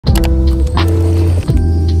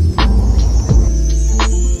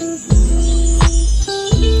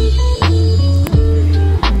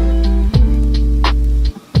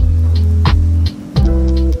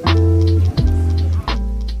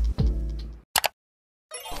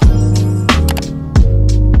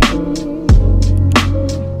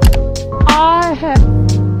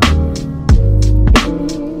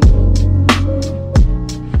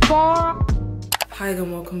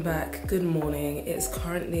Good morning. It's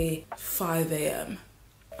currently 5 a.m.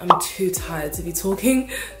 I'm too tired to be talking,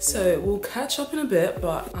 so we'll catch up in a bit,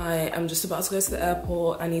 but I am just about to go to the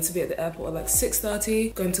airport. I need to be at the airport at like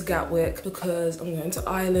 6:30, going to Gatwick because I'm going to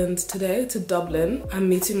Ireland today, to Dublin. I'm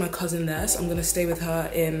meeting my cousin there, so I'm gonna stay with her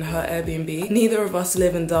in her Airbnb. Neither of us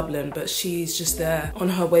live in Dublin, but she's just there on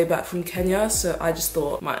her way back from Kenya, so I just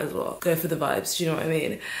thought might as well go for the vibes, do you know what I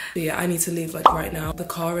mean? But yeah, I need to leave like right now. The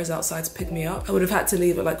car is outside to pick me up. I would have had to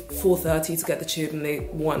leave at like 4:30 to get the tube and they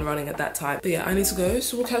weren't running at that time. But yeah, I need to go,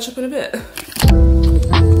 so we'll catch up in a bit.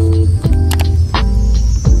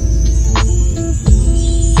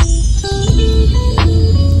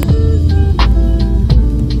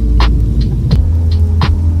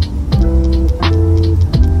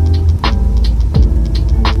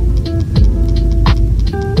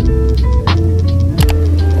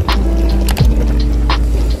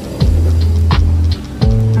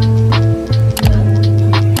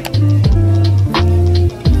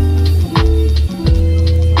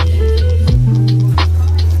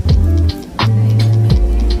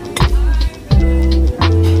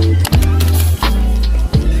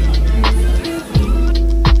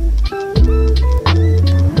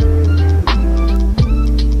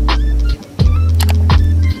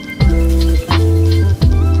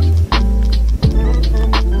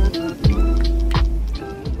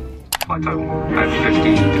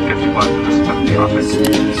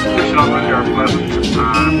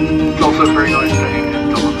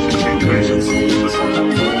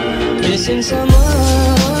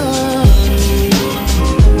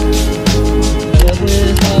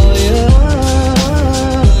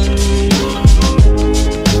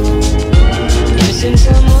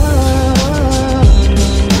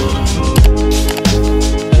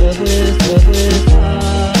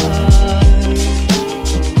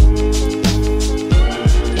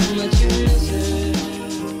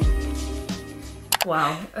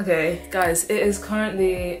 Wow, okay, guys, it is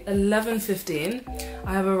currently 11:15.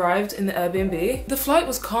 I have arrived in the Airbnb. The flight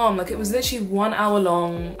was calm, like it was literally 1 hour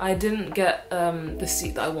long. I didn't get the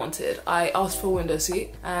seat that I wanted. I asked for a window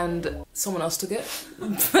seat and someone else took it,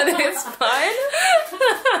 but it's fine.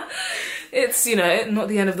 It's, you know, not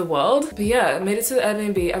the end of the world. But yeah, I made it to the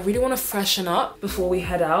Airbnb. I really want to freshen up before we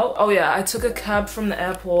head out. Oh yeah, I took a cab from the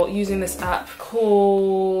airport using this app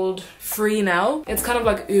called Free Now. It's kind of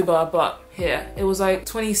like Uber, but here. It was like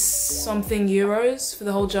 20-something euros for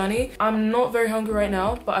the whole journey. I'm not very hungry right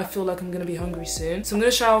now, but I feel like I'm gonna be hungry soon. So I'm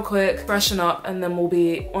gonna shower quick, freshen up, and then we'll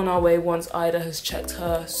be on our way once Ida has checked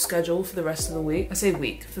her schedule for the rest of the week. I say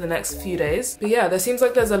week, for the next few days. But yeah, there seems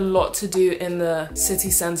like there's a lot to do in the city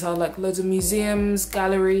center, like loads of museums,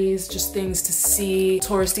 galleries, just things to see,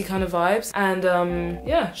 touristy kind of vibes. And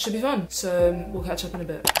yeah, should be fun. So we'll catch up in a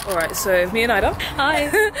bit. All right, so me and Ida.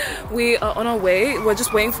 Hi. We are on our way. We're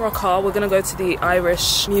just waiting for our car. We're gonna go to the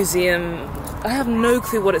Irish Museum. I have no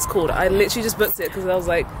clue what it's called. I literally just booked it because I was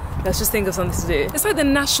like, let's just think of something to do. It's like the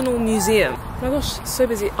National Museum. Oh my gosh, so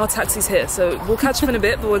busy. Our taxi's here, so we'll catch up in a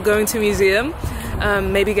bit, but we're going to a museum,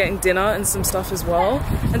 maybe getting dinner and some stuff as well,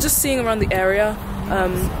 and just seeing around the area. Oh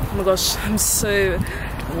my gosh, I'm so...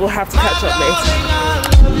 We'll have to catch up later.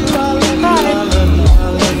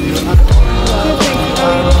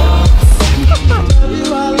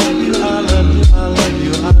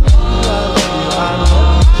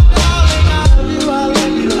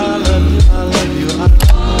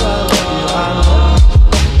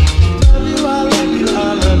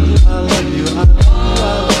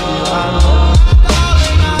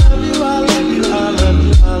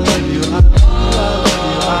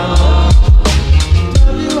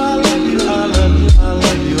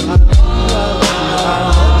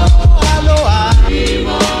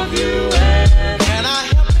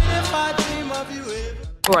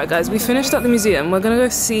 Alright guys, we finished at the museum. We're gonna go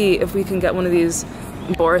see if we can get one of these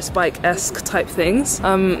Boris bike-esque type things.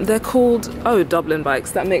 They're called, oh, Dublin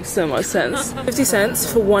bikes. That makes so much sense. 50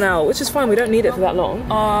 cents for 1 hour, which is fine. We don't need it for that long.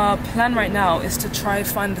 Our plan right now is to try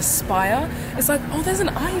find the spire. It's like, oh, there's an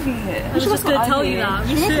ivy here. I was just gonna tell you that.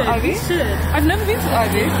 You should. Ivy? You should. I've never been to the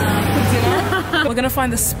ivy. You know? We're gonna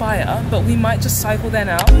find the spire, but we might just cycle there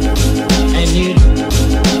now. And you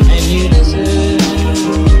deserve.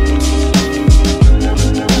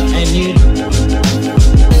 And you deserve.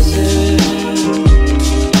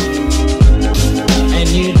 And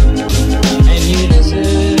you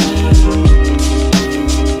deserve.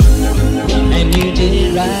 And you did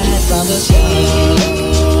it right from the start.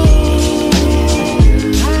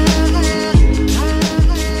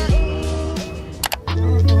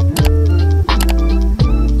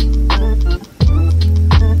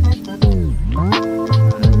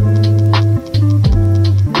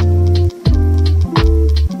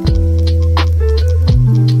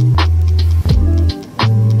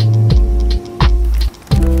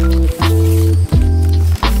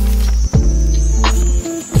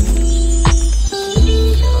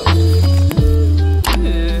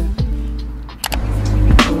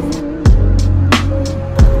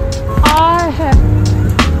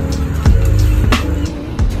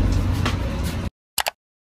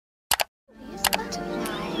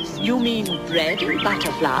 do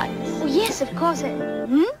butterflies? Oh, yes, of course. Good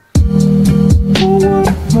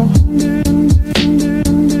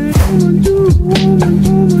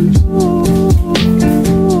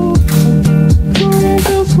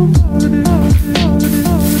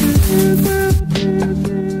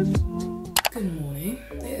morning.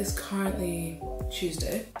 It is currently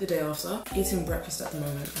Tuesday, the day after. Eating breakfast at the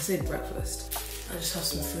moment. I say breakfast. I just have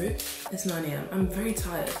some fruit. It's 9 AM. I'm very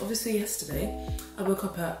tired. Obviously yesterday, I woke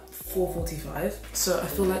up at 4:45. So I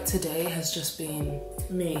feel like today has just been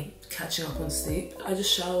me catching up on sleep. I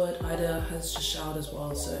just showered. Ida has just showered as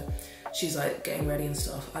well. So she's like getting ready and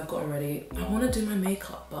stuff. I've gotten ready. I want to do my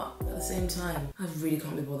makeup, but at the same time, I really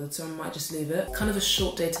can't be bothered. So I might just leave it. Kind of a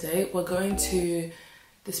short day today. We're going to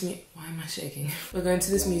this why am I shaking? We're going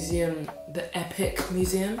to this museum, the Epic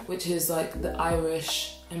Museum, which is like the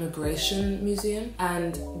Irish Immigration Museum.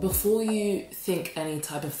 And before you think any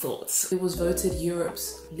type of thoughts, it was voted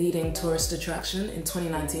Europe's leading tourist attraction in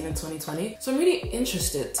 2019 and 2020. So I'm really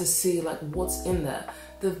interested to see like what's in there.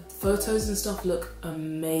 The photos and stuff look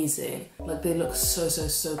amazing. Like they look so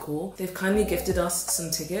cool. They've kindly gifted us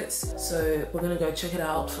some tickets. So we're gonna go check it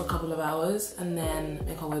out for a couple of hours and then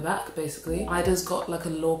make our way back basically. Ida's got like a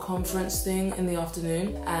law conference thing in the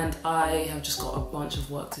afternoon and I have just got a bunch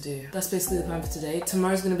of work to do. That's basically the plan for today.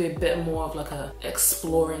 Tomorrow's gonna be a bit more of like a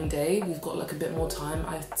exploring day. We've got like a bit more time,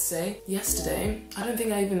 I'd say. Yesterday, I don't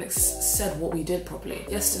think I even said what we did properly.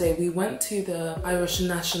 Yesterday, we went to the Irish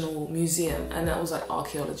National Museum and that was like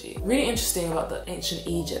archaeology. Really interesting about the ancient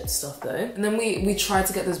Egypt stuff though. And then we tried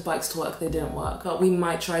to get those bikes to work, they didn't work, but we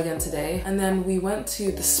might try again today. And then we went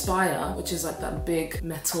to the spire, which is like that big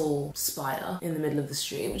metal spire in the middle of the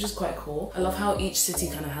street, which is quite cool. I love how each city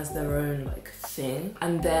kind of has their own like thing.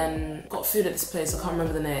 And then got food at this place, I can't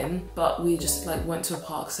remember the name, but we just like went to a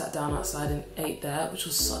park, sat down outside and ate there, which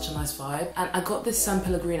was such a nice vibe. And I got this San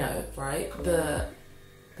Pellegrino, right? The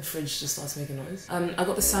fridge just starts making noise. I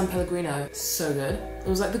got the San Pellegrino, so good. It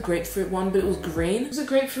was like the grapefruit one, but it was green. Was it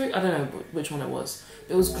grapefruit? I don't know which one it was.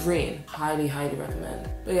 It was green. Highly recommend.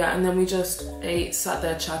 But yeah, and then we just ate, sat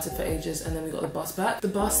there, chatted for ages, and then we got the bus back. The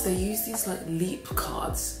bus, they use these like Leap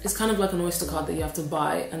cards. It's kind of like an Oyster card that you have to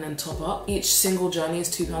buy and then top up. Each single journey is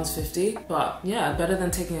 £2.50. But yeah, better than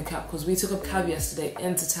taking a cab, because we took a cab yesterday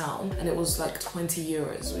into town and it was like 20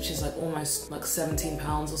 euros, which is like almost like 17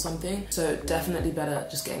 pounds or something. So definitely better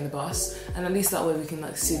just getting the bus. And at least that way we can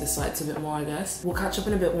like see the sights a bit more, I guess. We'll catch up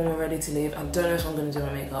in a bit when we're ready to leave. I don't know if I'm gonna do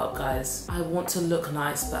my makeup, guys. I want to look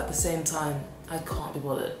nice, but at the same time, I can't be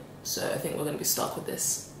bothered. So I think we're gonna be stuck with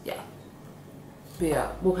this. Yeah. But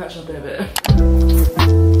yeah, we'll catch up in a bit.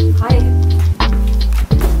 Hi.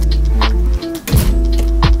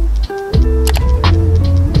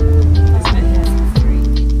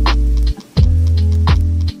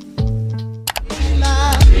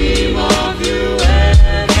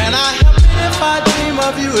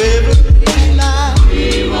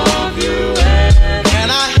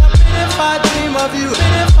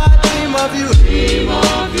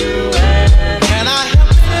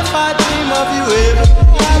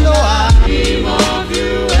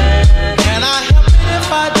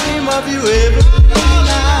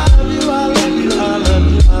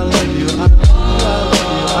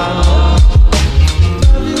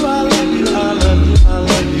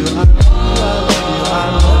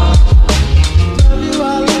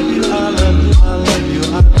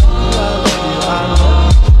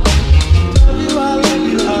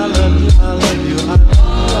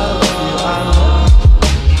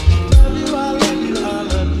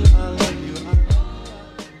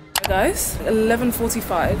 Guys,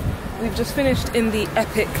 11:45. We've just finished in the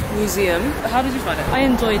Epic Museum. How did you find it? I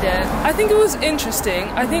enjoyed it. I think it was interesting.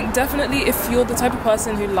 I think definitely if you're the type of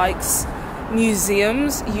person who likes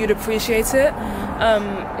museums, you'd appreciate it.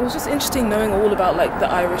 It was just interesting knowing all about like the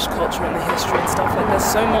Irish culture and the history and stuff. Like there's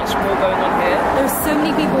so much more going on here. There's so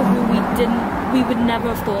many people who we would never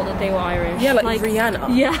have thought that they were Irish. Yeah, like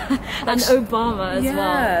Rihanna. Yeah, and Obama as well.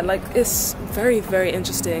 Yeah, like it's very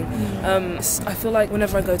interesting. I feel like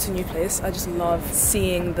whenever I go to a new place, I just love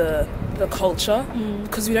seeing the culture,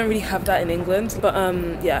 because we don't really have that in England. But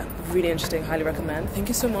yeah, really interesting, highly recommend. Thank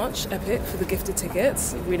you so much, Epic, for the gifted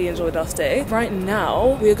tickets. Really enjoyed our stay. Right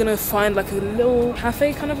now, we're gonna find like a little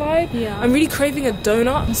cafe kind of vibe. Yeah. I'm really craving a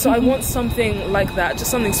donut, so I want something like that,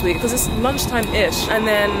 just something sweet, because it's lunchtime-ish, and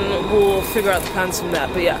then we'll figure out the plans from there.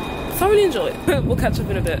 But yeah, thoroughly enjoyed. We'll catch up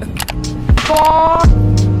in a bit.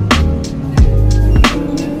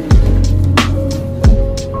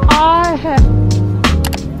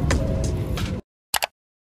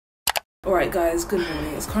 Alright guys, good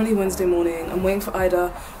morning. It's currently Wednesday morning. I'm waiting for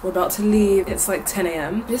Ida. We're about to leave. It's like 10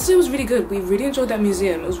 a.m. Yesterday was really good. We really enjoyed that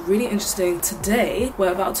museum. It was really interesting. Today,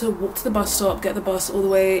 we're about to walk to the bus stop, get the bus all the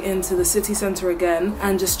way into the city centre again,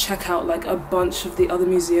 and just check out like a bunch of the other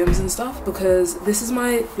museums and stuff, because this is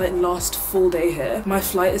my like last full day here. My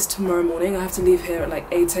flight is tomorrow morning. I have to leave here at like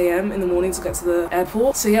 8 a.m. in the morning to get to the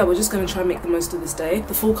airport. So yeah, we're just gonna try and make the most of this day.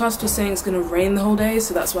 The forecast was saying it's gonna rain the whole day,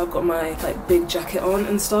 so that's why I've got my like big jacket on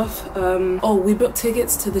and stuff. Oh, we booked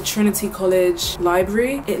tickets to the Trinity College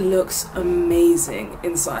library. It looks amazing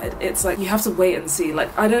inside. It's like you have to wait and see.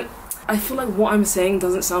 Like I feel like what I'm saying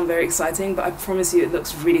doesn't sound very exciting, but I promise you it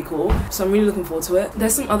looks really cool. So I'm really looking forward to it.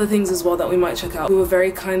 There's some other things as well that we might check out. We were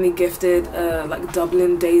very kindly gifted like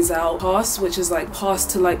Dublin Days Out pass, which is like pass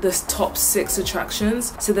to like the top 6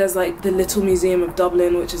 attractions. So there's like the Little Museum of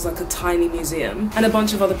Dublin, which is like a tiny museum, and a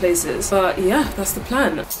bunch of other places. But yeah, that's the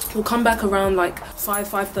plan. We'll come back around like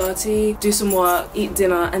 5:30, do some work, eat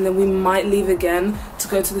dinner, and then we might leave again to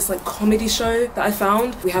go to this like comedy show that I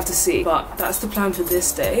found. We have to see, but that's the plan for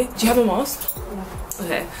this day. Do you have a mask? Yeah.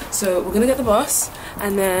 Okay, so we're gonna get the bus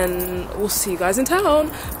and then we'll see you guys in town.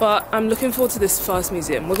 But I'm looking forward to this first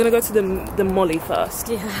museum. We're gonna go to the MoLI first.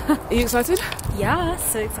 Yeah. Are you excited? Yeah,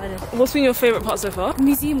 so excited. What's been your favourite part so far? The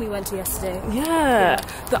museum we went to yesterday. Yeah,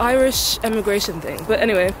 the Irish emigration thing. But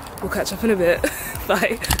anyway, we'll catch up in a bit.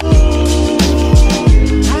 Bye.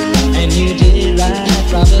 And you did right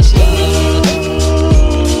from the start.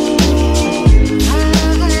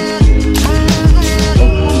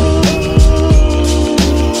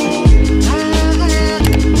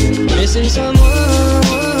 Missing someone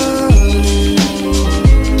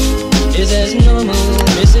is as normal.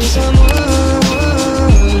 Missing someone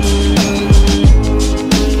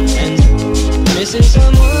and missing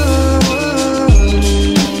someone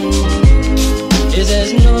is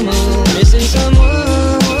as normal. Missing someone.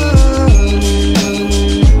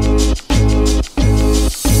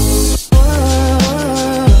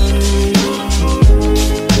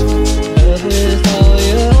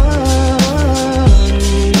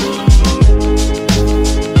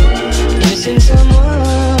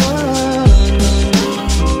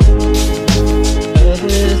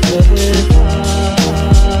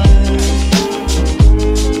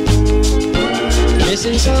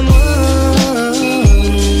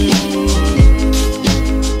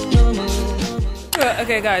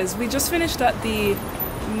 Okay guys, we just finished at the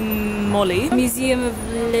MoLI Museum of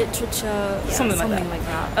Literature, something like that.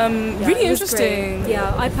 Yeah, really it was interesting. great.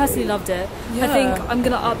 Yeah, I personally loved it. Yeah. I think I'm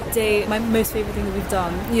gonna update my most favorite thing that we've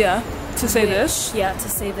done. Yeah, to say this. Yeah, to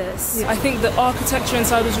say this. I think the architecture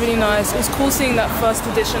inside was really nice. It was cool seeing that first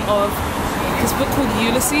edition of this book called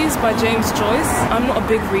Ulysses by James Joyce. I'm not a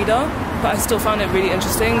big reader, but I still found it really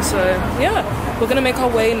interesting. So yeah, we're gonna make our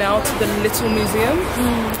way now to the Little Museum.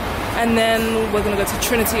 And then we're gonna go to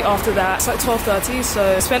Trinity after that. It's like 12:30,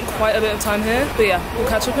 so I spent quite a bit of time here. But yeah, we'll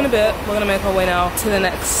catch up in a bit. We're gonna make our way now to the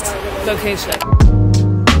next location.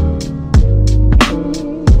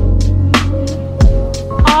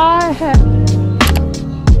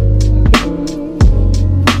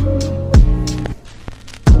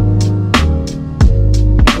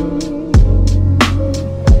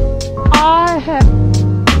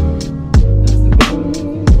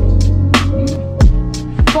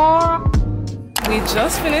 We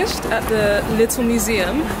just finished at the Little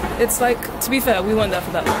Museum. It's like, to be fair, we weren't there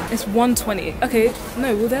for that long. It's 1:20. Okay,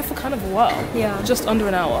 no, we were there for kind of a while. Yeah. Just under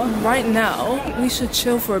an hour. Right now, we should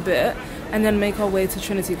chill for a bit and then make our way to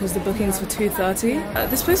Trinity because the booking's for 2:30.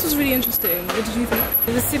 This place was really interesting. What did you think?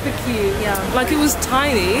 It was super cute. Yeah. Like it was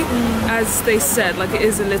tiny, as they said, like it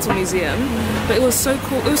is a little museum, but it was so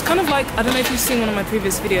cool. It was kind of like, I don't know if you've seen one of my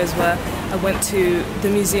previous videos where I went to the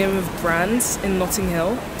Museum of Brands in Notting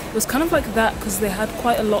Hill. It was kind of like that because they had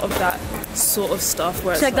quite a lot of that sort of stuff.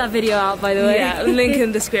 Where Check that video out, by the way. Yeah, link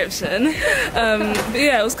in description. But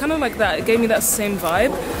yeah, it was kind of like that. It gave me that same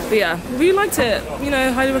vibe. But yeah, really liked it. You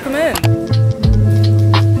know, highly recommend.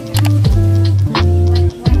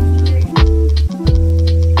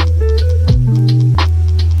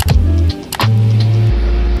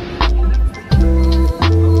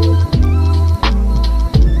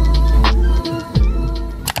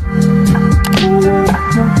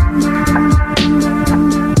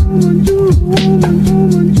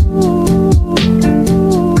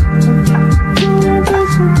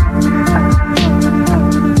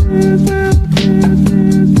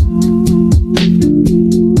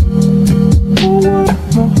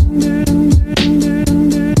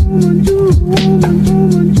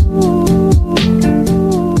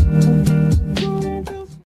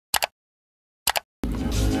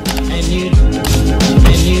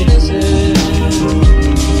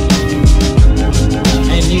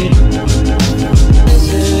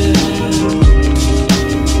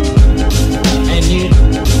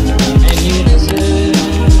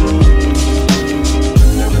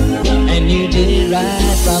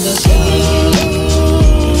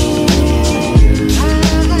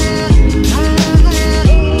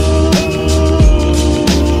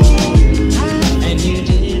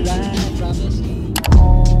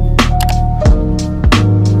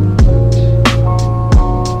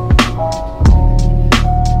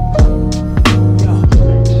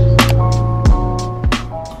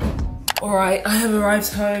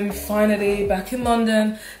 arrived home, finally back in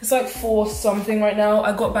London. It's like 4 something right now.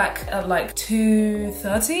 I got back at like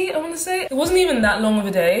 2:30, I want to say. It wasn't even that long of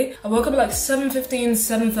a day. I woke up at like 7:15,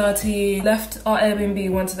 7:30, left our Airbnb,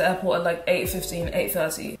 went to the airport at like 8:15,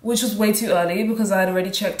 8:30, which was way too early because I had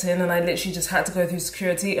already checked in and I literally just had to go through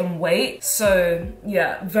security and wait. So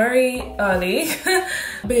yeah, very early.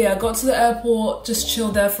 But yeah, I got to the airport, just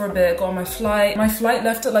chilled there for a bit, got on my flight. My flight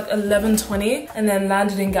left at like 11:20 and then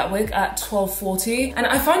landed in Gatwick at 12:40. And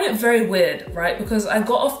I found it very weird, right? Because I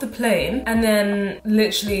got off the plane and then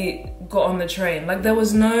literally got on the train. Like there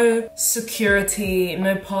was no security,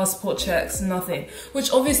 no passport checks, nothing.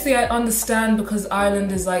 Which obviously I understand because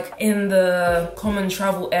Ireland is like in the common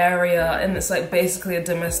travel area and it's like basically a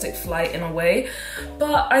domestic flight in a way.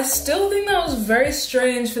 But I still think that was very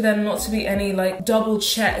strange for there not to be any like double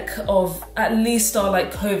check of at least our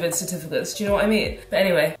like COVID certificates. Do you know what I mean? But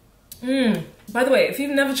anyway. By the way, if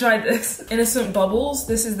you've never tried this, Innocent Bubbles,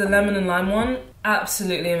 this is the lemon and lime one.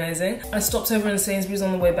 Absolutely amazing. I stopped over in Sainsbury's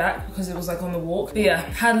on the way back because it was like on the walk. But yeah,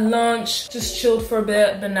 had lunch, just chilled for a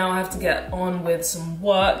bit, but now I have to get on with some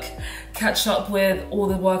work, catch up with all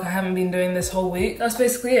the work I haven't been doing this whole week. That's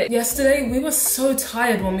basically it. Yesterday, we were so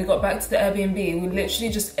tired when we got back to the Airbnb. We literally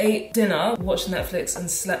just ate dinner, watched Netflix and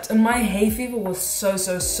slept. And my hay fever was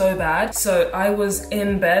so bad. So I was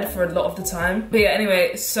in bed for a lot of the time. But yeah,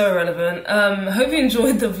 anyway, so relevant. Hope you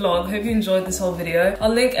enjoyed the vlog. Hope you enjoyed this whole video.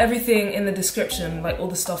 I'll link everything in the description, like all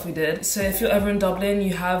the stuff we did. So if you're ever in Dublin,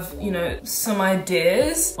 you have, you know, some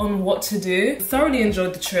ideas on what to do. Thoroughly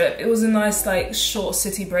enjoyed the trip. It was a nice, like, short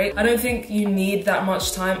city break. I don't think you need that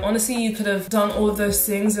much time. Honestly, you could have done all of those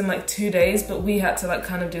things in like 2 days, but we had to like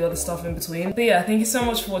kind of do other stuff in between. But yeah, thank you so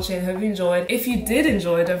much for watching. Hope you enjoyed. If you did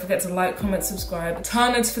enjoy, don't forget to like, comment, subscribe,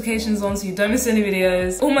 turn notifications on so you don't miss any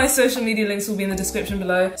videos. All my social media links will be in the description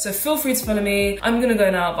below. So feel free to follow me. I'm gonna go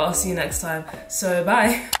now, but I'll see you next time. So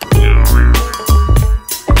bye.